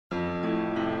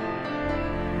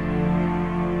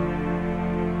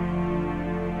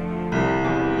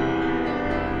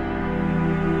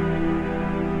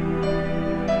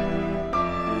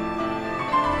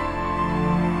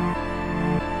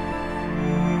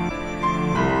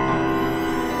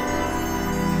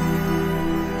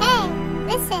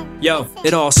Yo,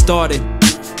 it all started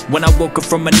when I woke up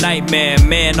from a nightmare.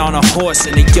 Man on a horse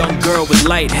and a young girl with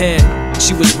light hair.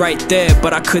 She was right there,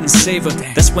 but I couldn't save her.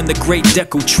 That's when the great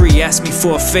Deku Tree asked me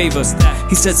for a favor.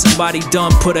 He said somebody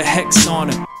done put a hex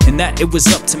on him, and that it was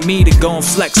up to me to go and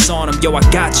flex on him. Yo, I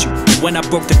got you. But when I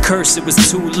broke the curse, it was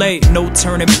too late. No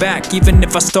turning back, even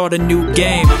if I start a new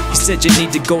game. He said you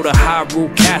need to go to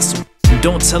Hyrule Castle.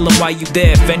 Don't tell them why you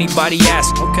there if anybody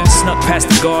asks. Okay. Snuck past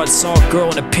the guard, saw a girl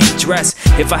in a pink dress.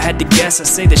 If I had to guess, I'd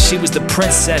say that she was the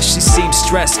princess. She seemed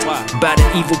stressed about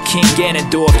an evil King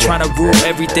Ganondorf, trying to rule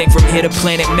everything from here to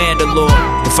planet Mandalore.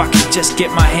 If I could just get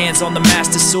my hands on the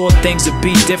Master Sword, things would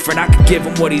be different. I could give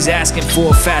him what he's asking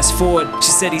for. Fast forward,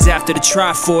 she said he's after the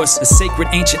Triforce, a sacred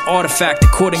ancient artifact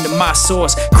according to my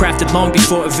source, crafted long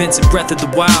before events in Breath of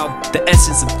the Wild. The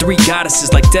essence of 3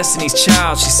 goddesses like Destiny's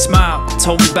Child. She smiled,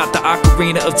 told me about the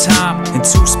Ocarina of Time and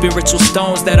 2 spiritual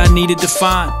stones that I needed to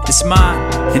find. It's mine,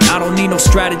 and I don't need no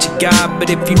strategy guide, but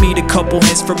if you need a couple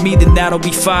hints from me, then that'll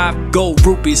be 5 gold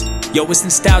rupees. Yo, it's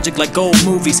nostalgic like old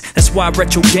movies. That's why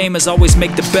retro gamers always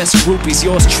make the best groupies.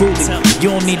 Yours truly. You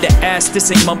don't need to ask,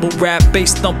 this ain't mumble rap,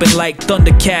 bass thumping like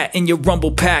Thundercat in your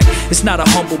rumble pack. It's not a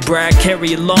humble brag,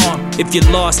 carry along. If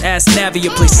you're lost, ask Navi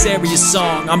or play serious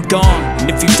song. I'm gone, and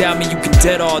if you doubt me, you can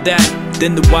dead all that.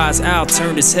 Then the wise owl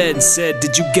turned his head and said,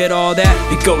 did you get all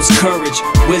that? It goes courage,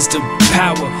 wisdom,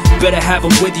 power. Better have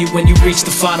them with you when you reach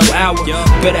the final hour.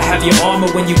 Better have your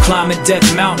armor when you climb a death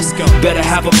mountain. Better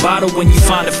have a bottle when you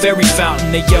find a fairy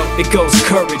fountain. And yo, it goes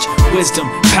courage, wisdom,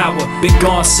 power. Been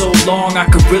gone so long I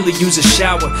could really use a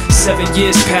shower. 7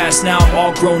 years past, now I'm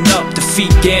all grown up.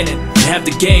 Defeat Ganon and have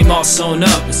the game all sewn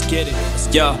up. Let's get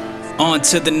it, yo. On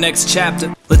to the next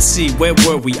chapter. Let's see, where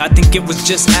were we? I think it was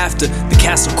just after the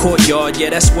castle courtyard. Yeah,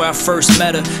 that's where I first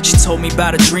met her. She told me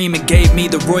about a dream and gave me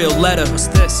the royal letter. What's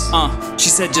this? She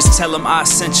said just tell him I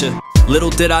sent you.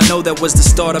 Little did I know that was the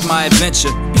start of my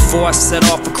adventure. Before I set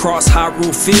off across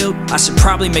Hyrule Field, I should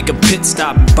probably make a pit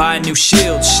stop and buy a new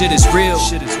shield. Shit is real.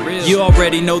 You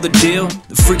already know the deal.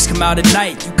 The freaks come out at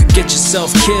night, you could get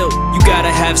yourself killed. You gotta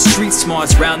have street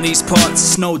smarts round these parts.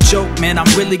 It's no joke, man,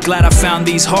 I'm really glad I found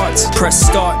these hearts. Press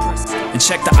start and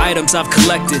check the items I've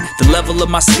collected. The level of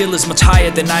my skill is much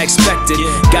higher than I expected.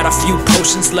 Got a few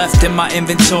potions left in my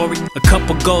inventory, a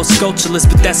couple gold sculptureless,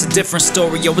 but that's a different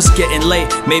story. Yo, it's getting late,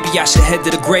 maybe I should head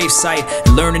to the gravesite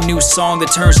and learn a new song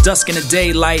that turns dusk into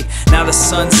daylight. Now the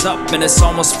sun's up and it's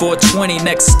almost 4:20.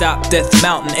 Next stop, Death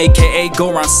Mountain, aka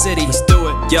Goron City. Let's do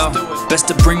it, yo. Best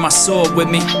to bring my sword with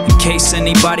me in case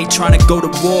anybody trying to go to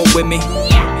war with me.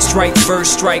 Strike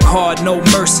first, strike hard, no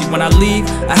mercy. When I leave,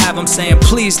 I have them saying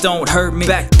please don't hurt me.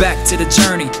 Back to the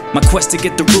journey, my quest to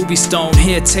get the ruby stone.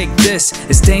 Here, take this,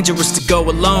 it's dangerous to go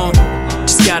alone.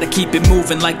 Just gotta keep it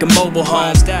moving like a mobile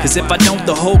home, cause if I don't,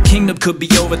 the whole kingdom could be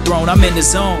overthrown. I'm in the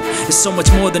zone, it's so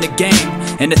much more than a game.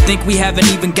 And to think we haven't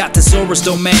even got to Zora's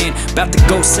domain. About to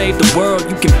go save the world,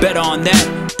 you can bet on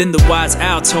that. Then the wise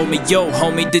owl told me, yo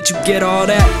homie, did you get all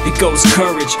that? It goes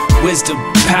courage, wisdom,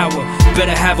 power.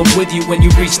 Better have them with you when you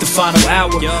reach the final hour.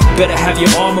 Better have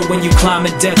your armor when you climb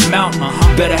a death mountain.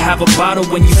 Better have a bottle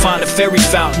when you find a fairy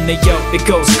fountain. And yo, it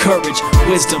goes courage,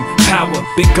 wisdom, power.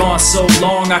 Been gone so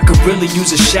long I could really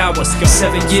use a shower.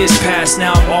 7 years past,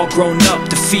 now I'm all grown up.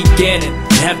 Defeat Ganon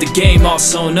and have the game all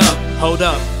sewn up. Hold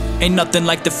up, ain't nothing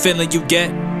like the feeling you get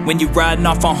when you riding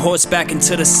off on horseback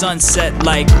into the sunset.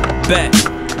 Like, bet.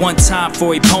 One time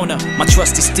for Epona, my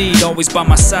trusty steed always by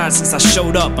my side since I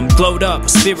showed up. I'm glowed up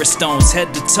with spirit stones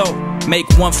head to toe. Make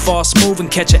one false move and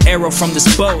catch an arrow from this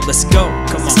bow. Let's go,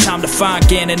 come on. It's time to find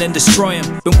Ganon and destroy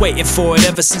him. Been waiting for it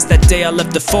ever since that day I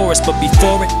left the forest. But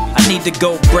before it, I need to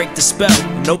go break the spell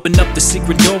and open up the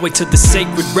secret doorway to the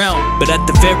sacred realm. But at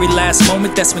the very last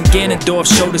moment, that's when Ganondorf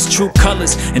showed his true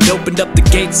colors and opened up the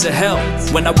gates of hell.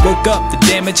 When I woke up, the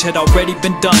damage had already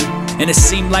been done, and it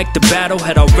seemed like the battle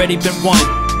had already been won.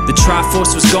 The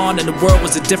Triforce was gone and the world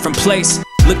was a different place.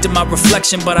 Looked at my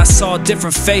reflection but I saw a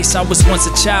different face. I was once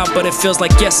a child but it feels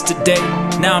like yesterday.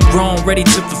 Now I'm grown, ready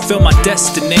to fulfill my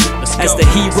destiny. As the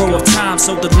hero of time,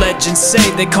 so the legends say.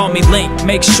 They call me Link,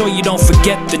 make sure you don't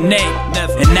forget the name.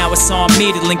 And now it's on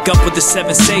me to link up with the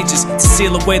 7 sages, to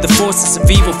seal away the forces of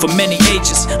evil for many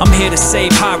ages. I'm here to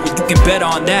save Hyrule, you can bet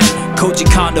on that. Koji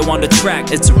Kondo on the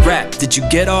track, it's a rap. Did you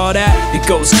get all that? It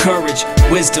goes courage,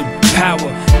 wisdom, power.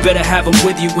 Better have them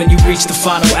with you when you reach the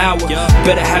final hour.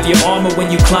 Better have your armor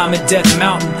when you climb a death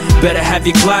mountain. Better have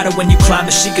your glider when you climb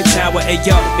the Sheik tower.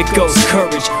 Ayo, it goes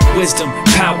courage, wisdom,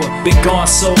 power. Been gone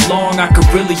so long I could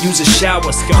really use a shower.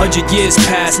 100 years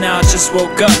past, now I just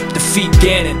woke up. Defeat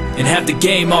Ganon and have the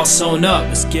game all sewn up.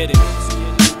 Let's get it.